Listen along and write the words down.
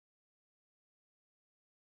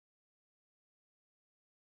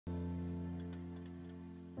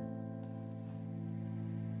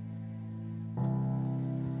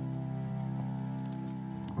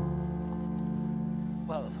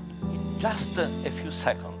just a few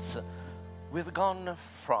seconds, we've gone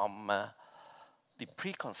from the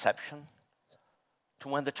preconception to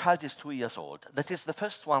when the child is 2 years old. That is the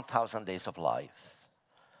first 1,000 days of life.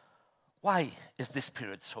 Why is this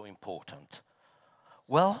period so important?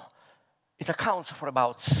 Well, it accounts for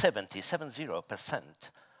about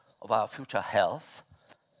 70% of our future health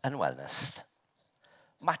and wellness.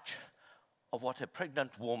 Much of what a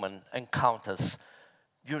pregnant woman encounters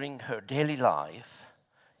during her daily life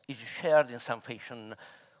is shared in some fashion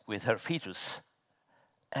with her fetus,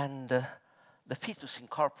 and the fetus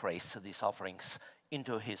incorporates these offerings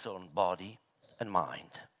into his own body and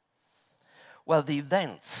mind. Well, the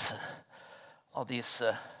events of this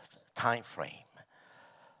time frame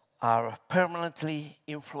are permanently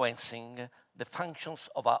influencing the functions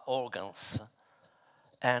of our organs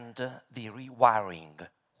and the rewiring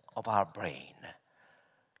of our brain.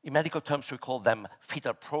 In medical terms, we call them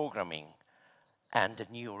fetal programming and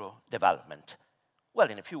neurodevelopment. Well,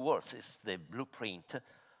 in a few words, it's the blueprint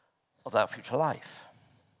of our future life.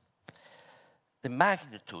 The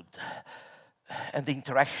magnitude and the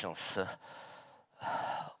interactions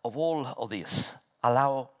of all of this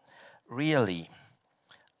allow really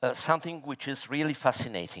something which is really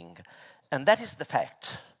fascinating, and that is the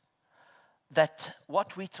fact that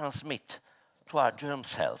what we transmit to our germ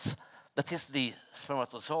cells, that is the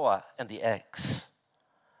spermatozoa and the eggs,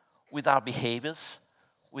 with our behaviors,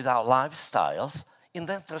 with our lifestyles, and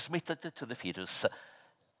then transmitted to the fetus.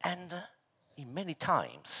 And in many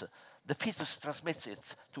times, the fetus transmits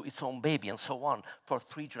it to its own baby and so on for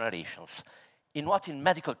 3 generations. In what in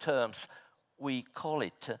medical terms we call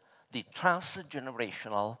it the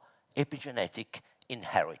transgenerational epigenetic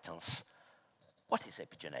inheritance. What is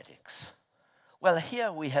epigenetics? Well,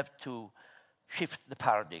 here we have to shift the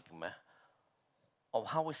paradigm of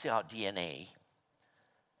how we see our DNA.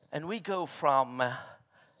 And we go from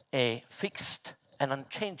a fixed and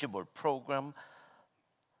unchangeable program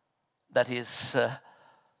that is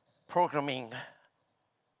programming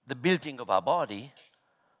the building of our body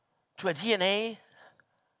to a DNA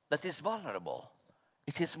that is vulnerable.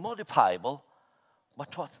 It is modifiable by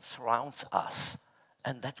what surrounds us,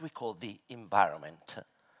 and that we call the environment.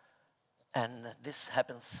 And this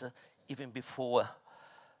happens even before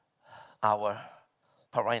our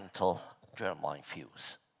parental germline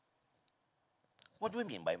fuse. What do we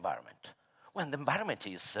mean by environment? Well, the environment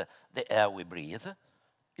is the air we breathe,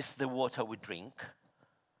 is the water we drink,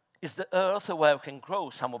 is the earth where we can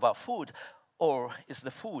grow some of our food, or is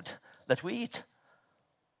the food that we eat,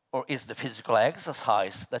 or is the physical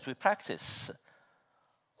exercise that we practice,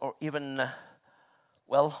 or even,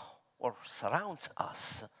 well, what surrounds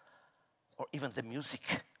us, or even the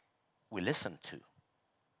music we listen to.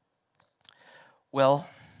 Well,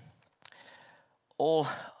 all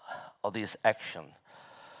of these actions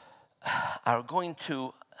are going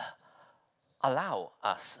to allow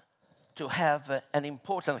us to have an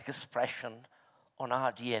important expression on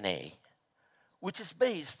our DNA, which is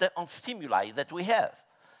based on stimuli that we have.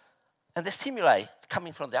 And the stimuli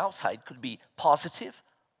coming from the outside could be positive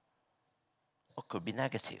or could be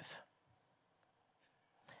negative.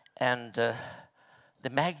 And the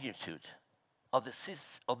magnitude of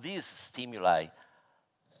these stimuli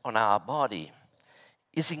on our body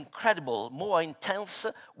is incredible, more intense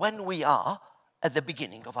when we are at the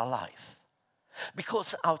beginning of our life.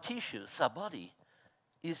 Because our tissues, our body,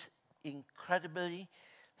 is incredibly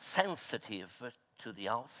sensitive to the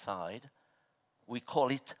outside. We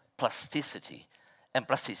call it plasticity, and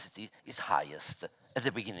plasticity is highest at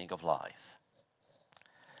the beginning of life.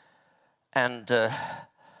 And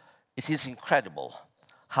it is incredible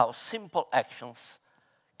how simple actions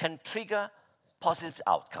can trigger positive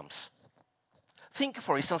outcomes. Think,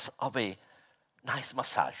 for instance, of a nice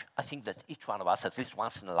massage. I think that each one of us, at least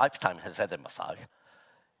once in a lifetime, has had a massage.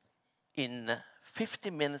 In 50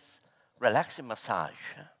 minutes relaxing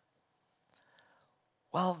massage,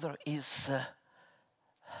 well, there is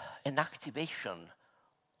an activation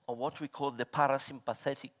of what we call the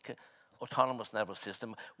parasympathetic autonomous nervous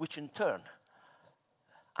system, which in turn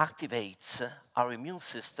activates our immune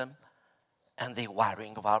system and the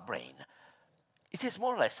wiring of our brain. It is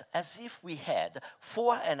more or less as if we had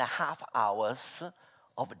 4.5 hours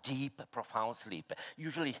of deep, profound sleep.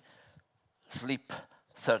 Usually, sleep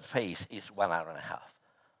third phase is 1.5 hours.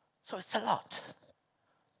 So it's a lot,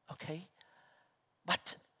 okay?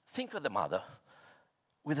 But think of the mother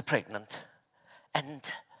with the pregnant, and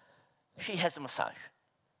she has a massage.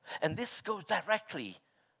 And this goes directly,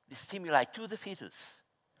 the stimuli, to the fetus.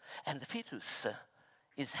 And the fetus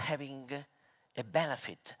is having a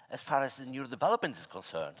benefit as far as the neurodevelopment is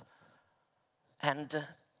concerned. And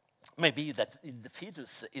Maybe that the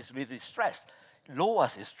fetus is really stressed.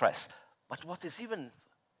 Lois is stressed. But what is even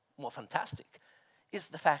more fantastic is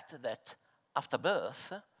the fact that after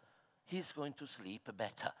birth, he's going to sleep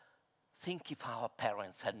better. Think if our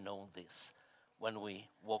parents had known this when we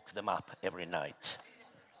woke them up every night.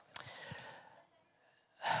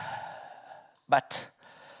 But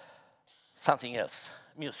something else,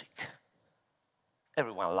 music.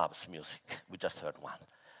 Everyone loves music. We just heard one.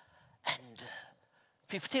 And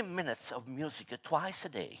 15 minutes of music twice a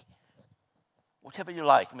day. Whatever you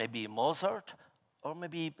like, maybe Mozart or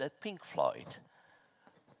maybe Pink Floyd.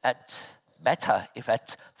 Better if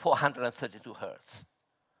at 432 hertz.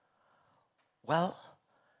 Well,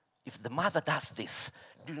 if the mother does this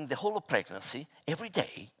during the whole of pregnancy, every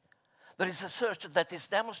day, there is research that is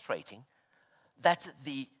demonstrating that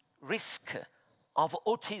the risk of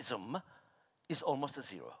autism is almost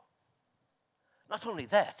zero. Not only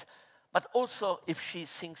that, but also if she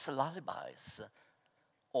sings lullabies,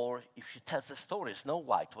 or if she tells the story, Snow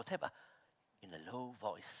White, whatever, in a low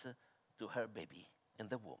voice to her baby in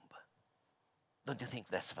the womb. Don't you think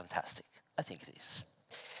that's fantastic? I think it is.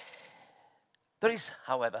 There is,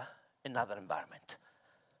 however, another environment,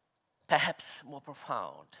 perhaps more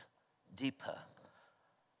profound, deeper,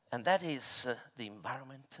 and that is the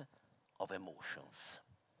environment of emotions.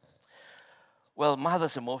 Well,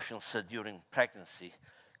 mother's emotions during pregnancy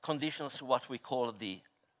conditions what we call the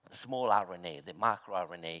small RNA, the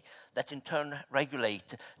microRNA, that in turn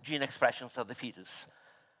regulate gene expressions of the fetus.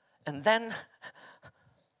 And then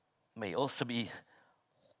may also be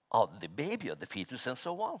of the baby of the fetus and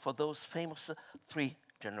so on for those famous 3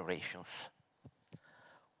 generations.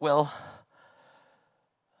 Well,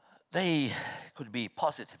 they could be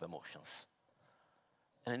positive emotions.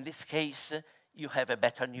 And in this case, you have a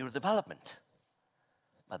better neurodevelopment.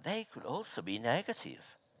 But they could also be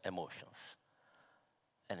negative emotions.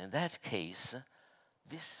 And in that case,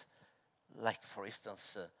 this, like for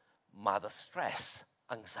instance, mother stress,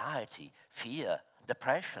 anxiety, fear,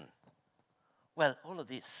 depression, well, all of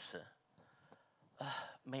this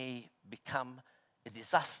may become a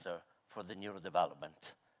disaster for the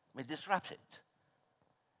neurodevelopment, may disrupt it.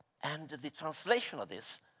 And the translation of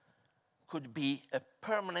this could be a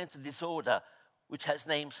permanent disorder which has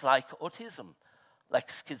names like autism, like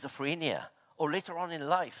schizophrenia, or later on in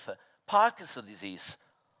life, Parkinson's disease,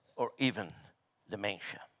 or even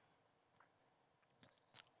dementia.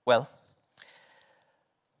 Well,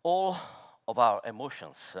 all of our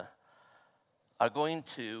emotions are going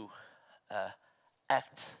to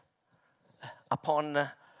act upon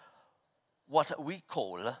what we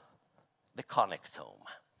call the connectome.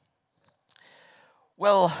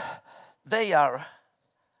 Well, they are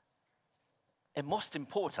a most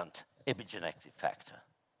important epigenetic factor.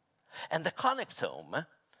 And the connectome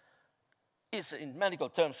is, in medical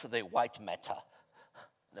terms, the white matter.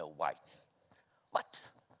 No, white. But,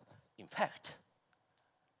 in fact,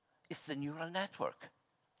 it's the neural network.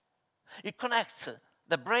 It connects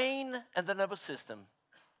the brain and the nervous system.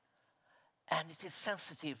 And it is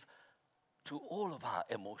sensitive to all of our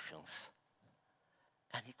emotions.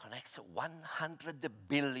 And it connects 100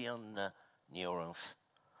 billion neurons.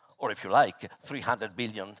 Or if you like, 300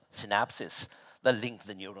 billion synapses that link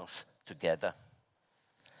the neurons together.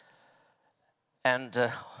 And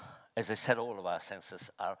as I said, all of our senses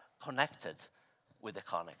are connected with the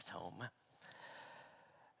connectome.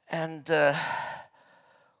 And,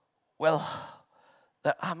 well,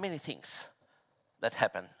 there are many things that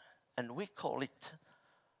happen, and we call it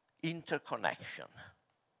interconnection.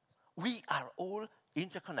 We are all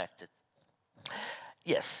interconnected.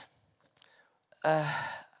 Yes.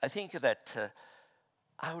 I think that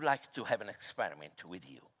I would like to have an experiment with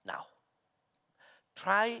you now.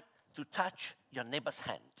 Try to touch your neighbor's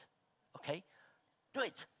hand, okay? Do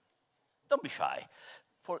it. Don't be shy.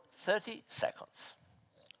 For 30 seconds,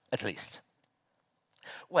 at least.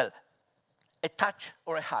 Well, a touch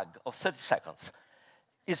or a hug of 30 seconds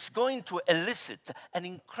is going to elicit an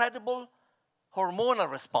incredible hormonal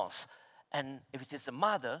response. And if it is a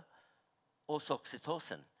mother, also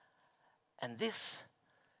oxytocin. And this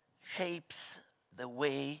shapes the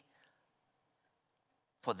way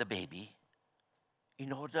for the baby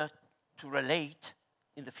in order to relate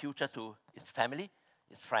in the future to its family,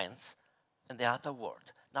 its friends, and the outer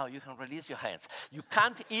world. Now you can release your hands. You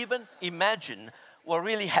can't even imagine what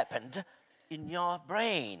really happened in your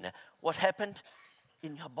brain, what happened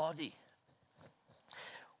in your body.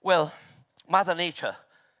 Well, Mother Nature,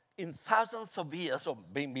 in thousands of years, or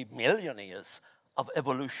maybe million years of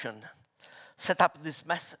evolution, set up these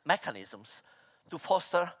mechanisms to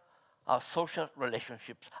foster our social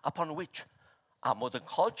relationships upon which our modern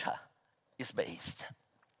culture is based.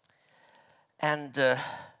 And,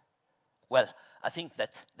 well, I think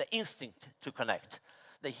that the instinct to connect,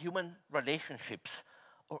 the human relationships,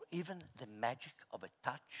 or even the magic of a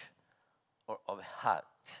touch or of a hug,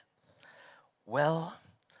 well,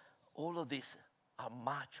 all of these are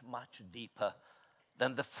much, much deeper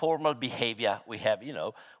than the formal behavior we have, you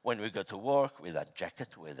know, when we go to work with a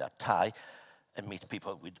jacket, with a tie, and meet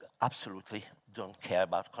people we absolutely don't care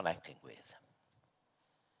about connecting with.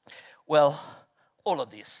 Well, all of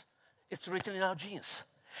this is written in our genes.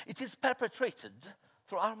 It is perpetrated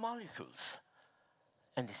through our molecules,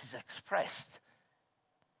 and this is expressed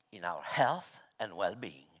in our health and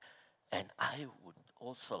well-being. And I would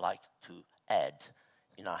also like to add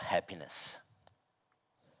in our happiness.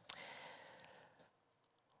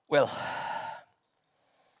 Well,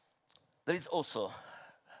 there is also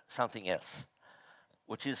something else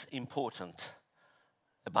which is important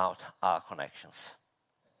about our connections.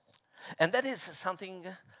 And that is something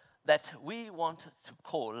that we want to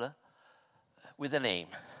call with a name,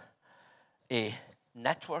 a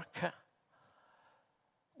network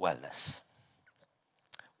wellness.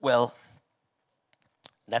 Well,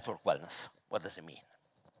 network wellness, what does it mean?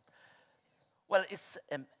 Well, it's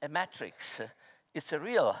a matrix. It's a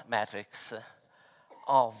real matrix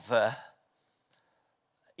of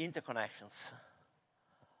interconnections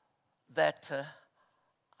that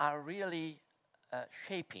are really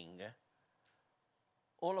shaping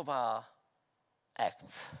all of our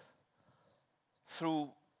acts through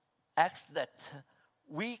acts that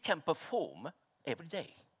we can perform every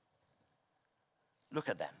day. Look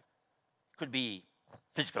at them. Could be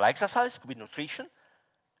physical exercise, could be nutrition,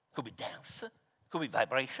 could be dance, could be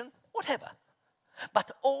vibration, whatever.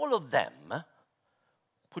 But all of them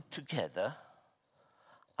put together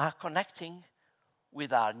are connecting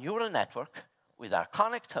with our neural network, with our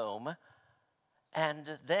connectome,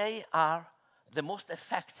 and they are the most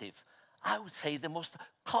effective, I would say the most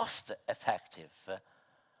cost-effective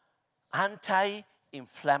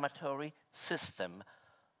anti-inflammatory system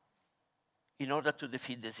in order to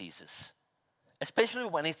defeat diseases, especially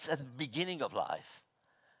when it's at the beginning of life,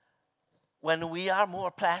 when we are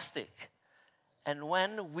more plastic, and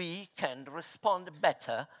when we can respond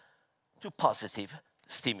better to positive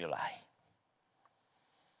stimuli.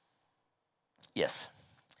 Yes,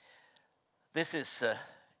 this is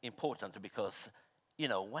important because, you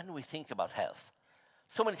know, when we think about health,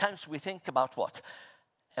 so many times we think about what?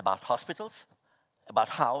 About hospitals, about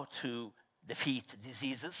how to defeat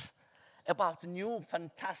diseases, about new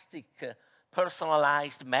fantastic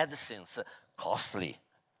personalized medicines, costly.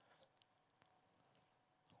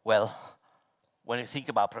 Well, when you think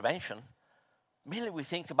about prevention, mainly we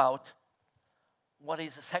think about what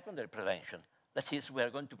is secondary prevention. That is, we are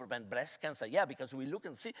going to prevent breast cancer. Yeah, because we look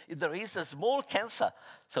and see if there is a small cancer,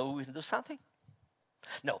 so we can do something.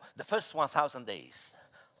 No, the first 1,000 days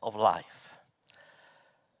of life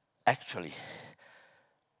actually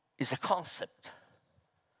is a concept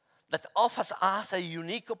that offers us a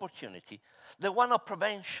unique opportunity, the one of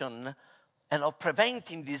prevention and of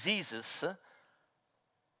preventing diseases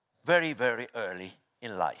very, very early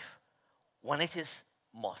in life, when it is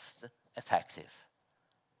most effective.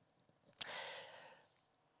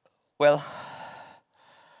 Well,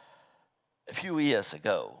 a few years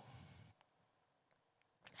ago,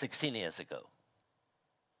 16 years ago,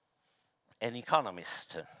 an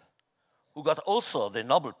economist who got also the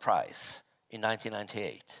Nobel Prize in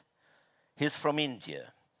 1998, he's from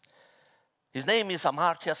India. His name is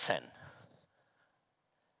Amartya Sen.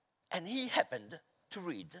 And he happened to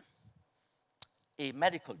read a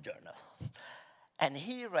medical journal. And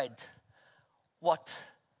he read what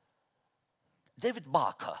David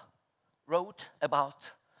Barker wrote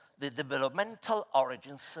about the developmental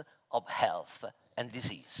origins of health and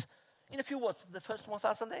disease. In a few words, the first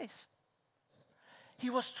 1,000 days. He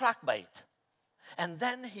was struck by it. And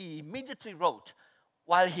then he immediately wrote,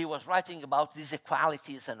 while he was writing about these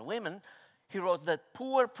equalities and women, he wrote that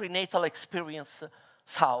poor prenatal experience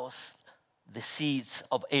sows the seeds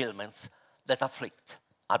of ailments that afflict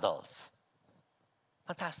adults.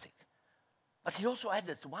 Fantastic. But he also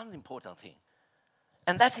added one important thing.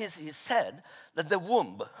 And that is, he said that the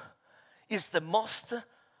womb is the most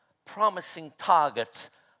promising target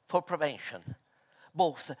for prevention,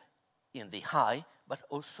 both in the high but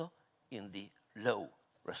also in the low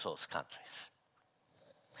resource countries.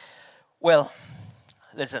 Well,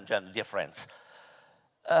 ladies and gentlemen, dear friends,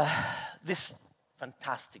 this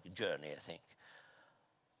fantastic journey, I think,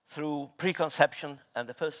 through preconception and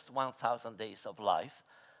the first 1,000 days of life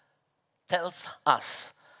tells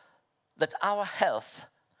us that our health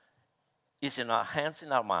is in our hands,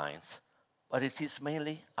 in our minds, but it is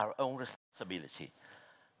mainly our own responsibility.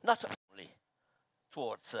 Not only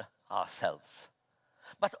towards ourselves,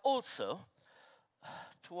 but also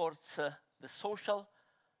towards the social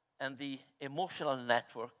and the emotional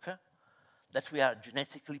network that we are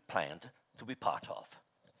genetically planned to be part of.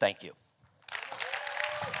 Thank you.